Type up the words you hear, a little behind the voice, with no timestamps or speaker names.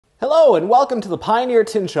Hello and welcome to the Pioneer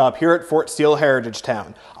Tin Shop here at Fort Steele Heritage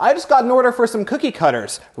Town. I just got an order for some cookie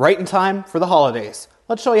cutters, right in time for the holidays.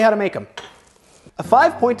 Let's show you how to make them. A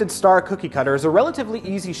 5-pointed star cookie cutter is a relatively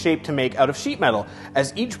easy shape to make out of sheet metal,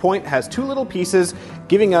 as each point has 2 little pieces,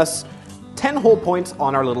 giving us 10 whole points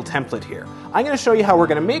on our little template here. I'm going to show you how we're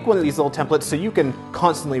going to make one of these little templates so you can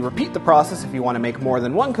constantly repeat the process if you want to make more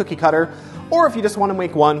than one cookie cutter, or if you just want to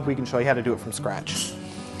make one, we can show you how to do it from scratch.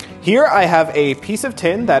 Here I have a piece of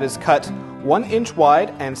tin that is cut 1 inch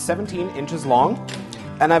wide and 17 inches long.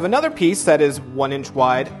 And I have another piece that is 1 inch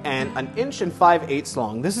wide and 1 inch and 5/8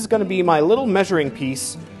 long. This is going to be my little measuring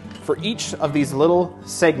piece for each of these little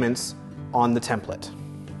segments on the template.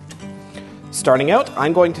 Starting out,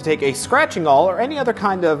 I'm going to take a scratching awl or any other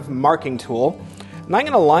kind of marking tool, and I'm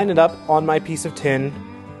going to line it up on my piece of tin,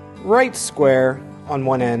 right square on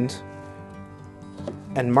one end,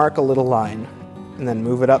 and mark a little line. And then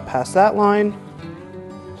move it up past that line,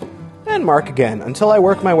 and mark again until I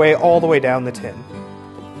work my way all the way down the tin.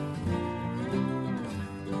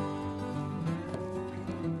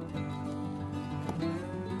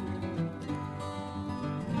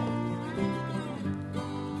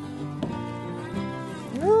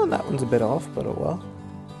 Oh, that one's a bit off, but oh well.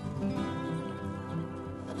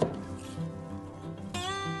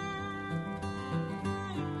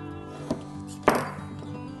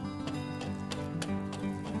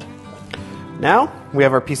 Now, we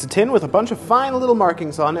have our piece of tin with a bunch of fine little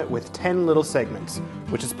markings on it with 10 little segments,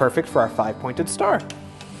 which is perfect for our 5-pointed star.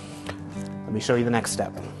 Let me show you the next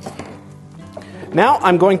step. Now,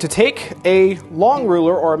 I'm going to take a long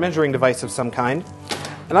ruler or a measuring device of some kind,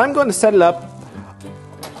 and I'm going to set it up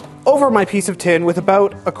over my piece of tin with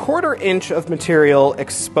about 1/4 inch of material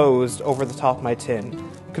exposed over the top of my tin.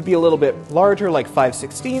 It could be a little bit larger, like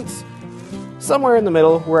 5/16, somewhere in the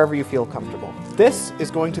middle, wherever you feel comfortable. This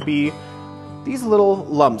is going to be these little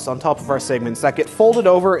lumps on top of our segments that get folded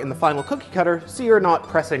over in the final cookie cutter so you're not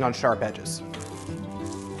pressing on sharp edges.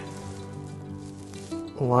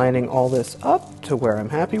 Lining all this up to where I'm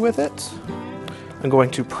happy with it. I'm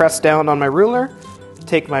going to press down on my ruler,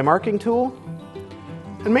 take my marking tool,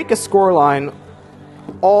 and make a score line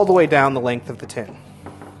all the way down the length of the tin.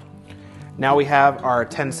 Now we have our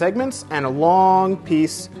 10 segments and a long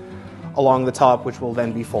piece along the top which will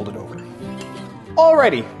then be folded over.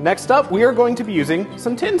 Alrighty, next up we are going to be using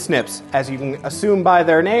some tin snips. As you can assume by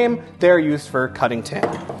their name, they're used for cutting tin.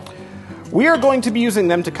 We are going to be using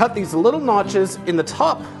them to cut these little notches in the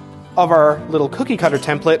top of our little cookie cutter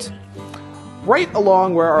template, right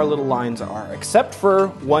along where our little lines are, except for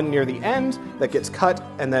one near the end that gets cut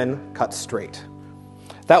and then cut straight.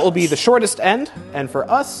 That will be the shortest end, and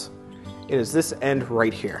for us, it is this end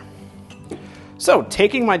right here. So,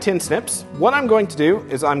 taking my tin snips, what I'm going to do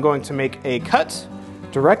is I'm going to make a cut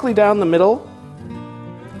directly down the middle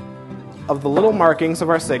of the little markings of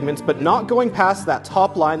our segments, but not going past that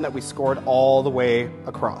top line that we scored all the way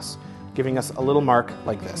across, giving us a little mark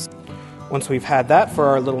like this. Once we've had that for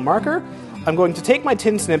our little marker, I'm going to take my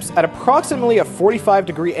tin snips at approximately a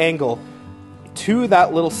 45-degree angle to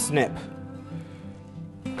that little snip,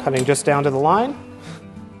 cutting just down to the line.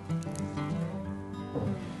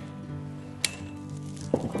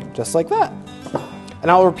 Just like that.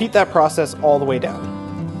 And I'll repeat that process all the way down.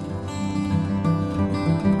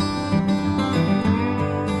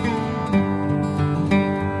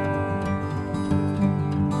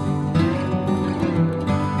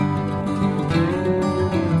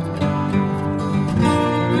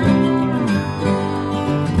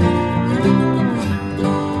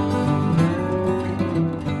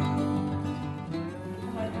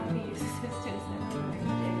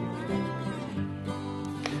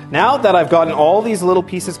 Now that I've gotten all these little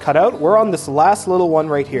pieces cut out, we're on this last little one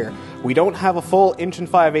right here. We don't have a full 1 inch and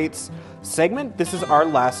 5/8 segment. This is our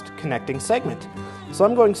last connecting segment. So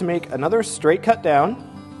I'm going to make another straight cut down,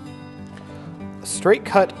 a straight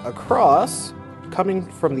cut across, coming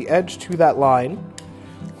from the edge to that line,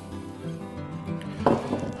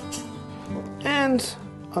 and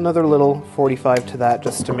another little 45 to that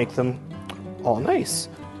just to make them all nice.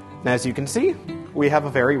 And as you can see, we have a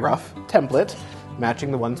very rough template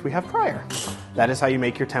matching the ones we have prior. That is how you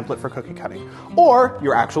make your template for cookie cutting, or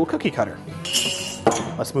your actual cookie cutter.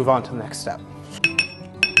 Let's move on to the next step.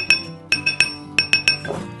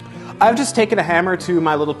 I've just taken a hammer to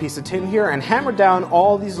my little piece of tin here and hammered down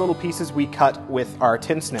all these little pieces we cut with our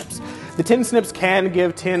tin snips. The tin snips can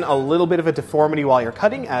give tin a little bit of a deformity while you're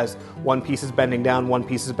cutting, as one piece is bending down, one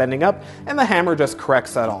piece is bending up, and the hammer just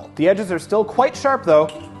corrects that all. The edges are still quite sharp though.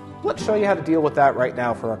 Let's show you how to deal with that right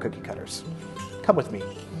now for our cookie cutters. Come with me.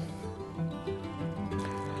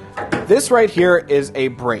 This right here is a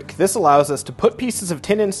brake. This allows us to put pieces of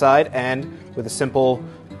tin inside and, with a simple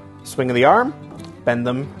swing of the arm, bend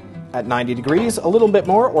them at 90 degrees, a little bit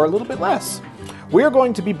more or a little bit less. We're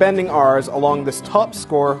going to be bending ours along this top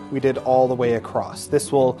score we did all the way across.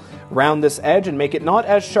 This will round this edge and make it not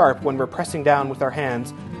as sharp when we're pressing down with our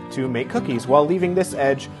hands to make cookies, while leaving this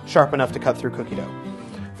edge sharp enough to cut through cookie dough.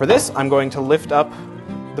 For this, I'm going to lift up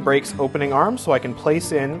the brake's opening arm so I can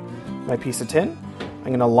place in my piece of tin. I'm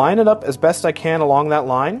going to line it up as best I can along that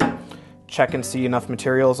line, check and see enough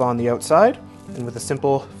materials on the outside, and with a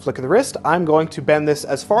simple flick of the wrist, I'm going to bend this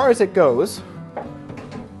as far as it goes.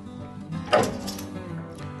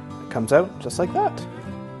 It comes out just like that.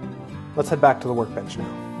 Let's head back to the workbench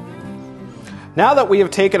now. Now that we have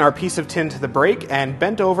taken our piece of tin to the brake and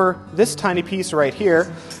bent over this tiny piece right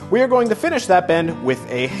here, we are going to finish that bend with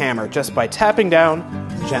a hammer, just by tapping down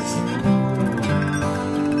gently.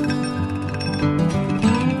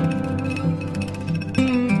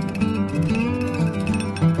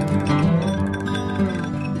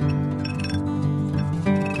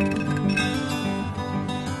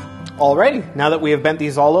 Alrighty, now that we have bent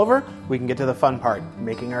these all over, we can get to the fun part,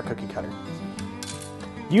 making our cookie cutter.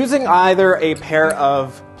 Using either a pair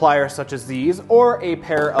of pliers such as these or a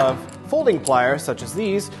pair of folding pliers such as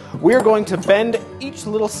these, we are going to bend each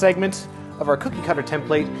little segment of our cookie cutter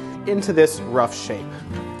template into this rough shape.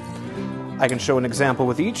 I can show an example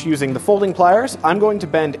with each using the folding pliers. I'm going to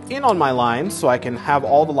bend in on my lines so I can have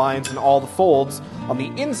all the lines and all the folds on the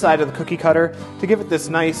inside of the cookie cutter to give it this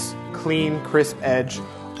nice, clean, crisp edge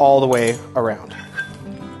all the way around.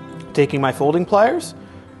 Taking my folding pliers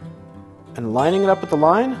and lining it up with the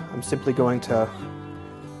line, I'm simply going to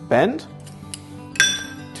bend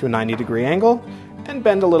to a 90-degree angle and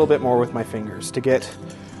bend a little bit more with my fingers to get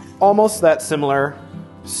almost that similar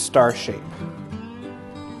star shape.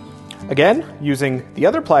 Again, using the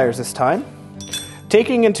other pliers this time,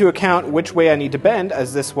 taking into account which way I need to bend,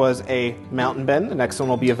 as this was a mountain bend, the next one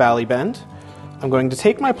will be a valley bend, I'm going to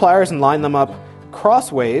take my pliers and line them up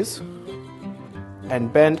crossways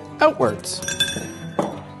and bend outwards.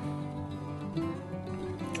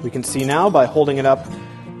 We can see now by holding it up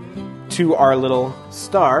to our little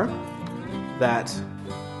star that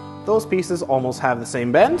those pieces almost have the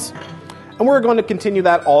same bends, and we're going to continue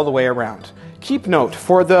that all the way around. Keep note,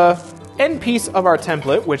 for the end piece of our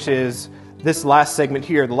template, which is this last segment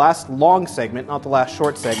here, the last long segment, not the last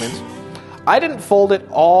short segment, I didn't fold it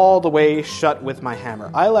all the way shut with my hammer.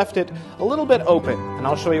 I left it a little bit open, and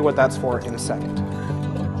I'll show you what that's for in a second.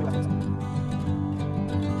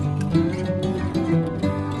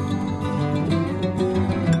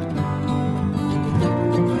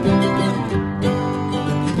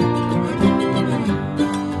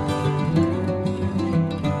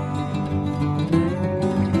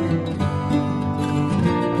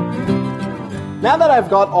 Now that I've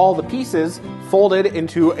got all the pieces folded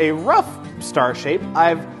into a rough star shape,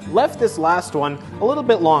 I've left this last one a little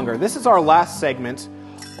bit longer. This is our last segment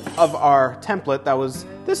of our template. That was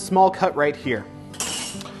this small cut right here.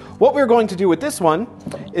 What we're going to do with this one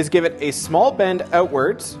is give it a small bend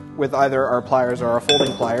outwards with either our pliers or our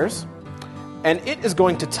folding pliers, and it is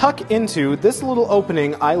going to tuck into this little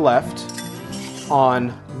opening I left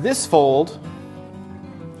on this fold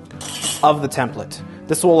of the template.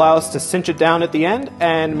 This will allow us to cinch it down at the end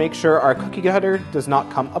and make sure our cookie cutter does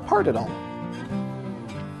not come apart at all.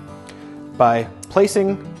 By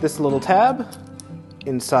placing this little tab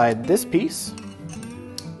inside this piece,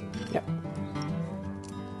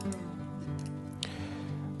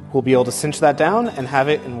 we'll be able to cinch that down and have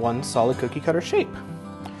it in one solid cookie cutter shape.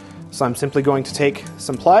 So I'm simply going to take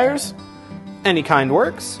some pliers, any kind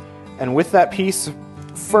works, and with that piece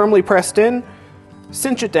firmly pressed in,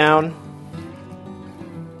 cinch it down,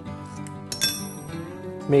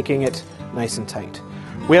 making it nice and tight.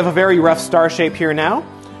 We have a very rough star shape here now,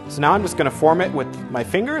 so now I'm just going to form it with my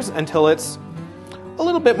fingers until it's a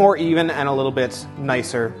little bit more even and a little bit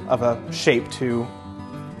nicer of a shape to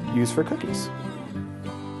use for cookies.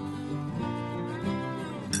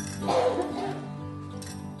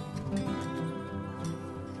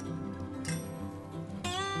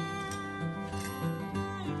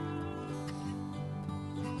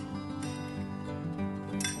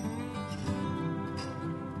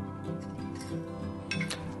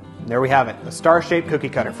 There we have it, a star-shaped cookie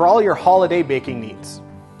cutter for all your holiday baking needs.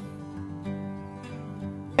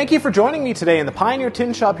 Thank you for joining me today in the Pioneer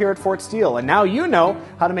Tin Shop here at Fort Steele, and now you know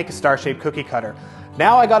how to make a star-shaped cookie cutter.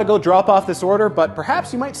 Now I gotta go drop off this order, but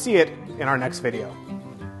perhaps you might see it in our next video.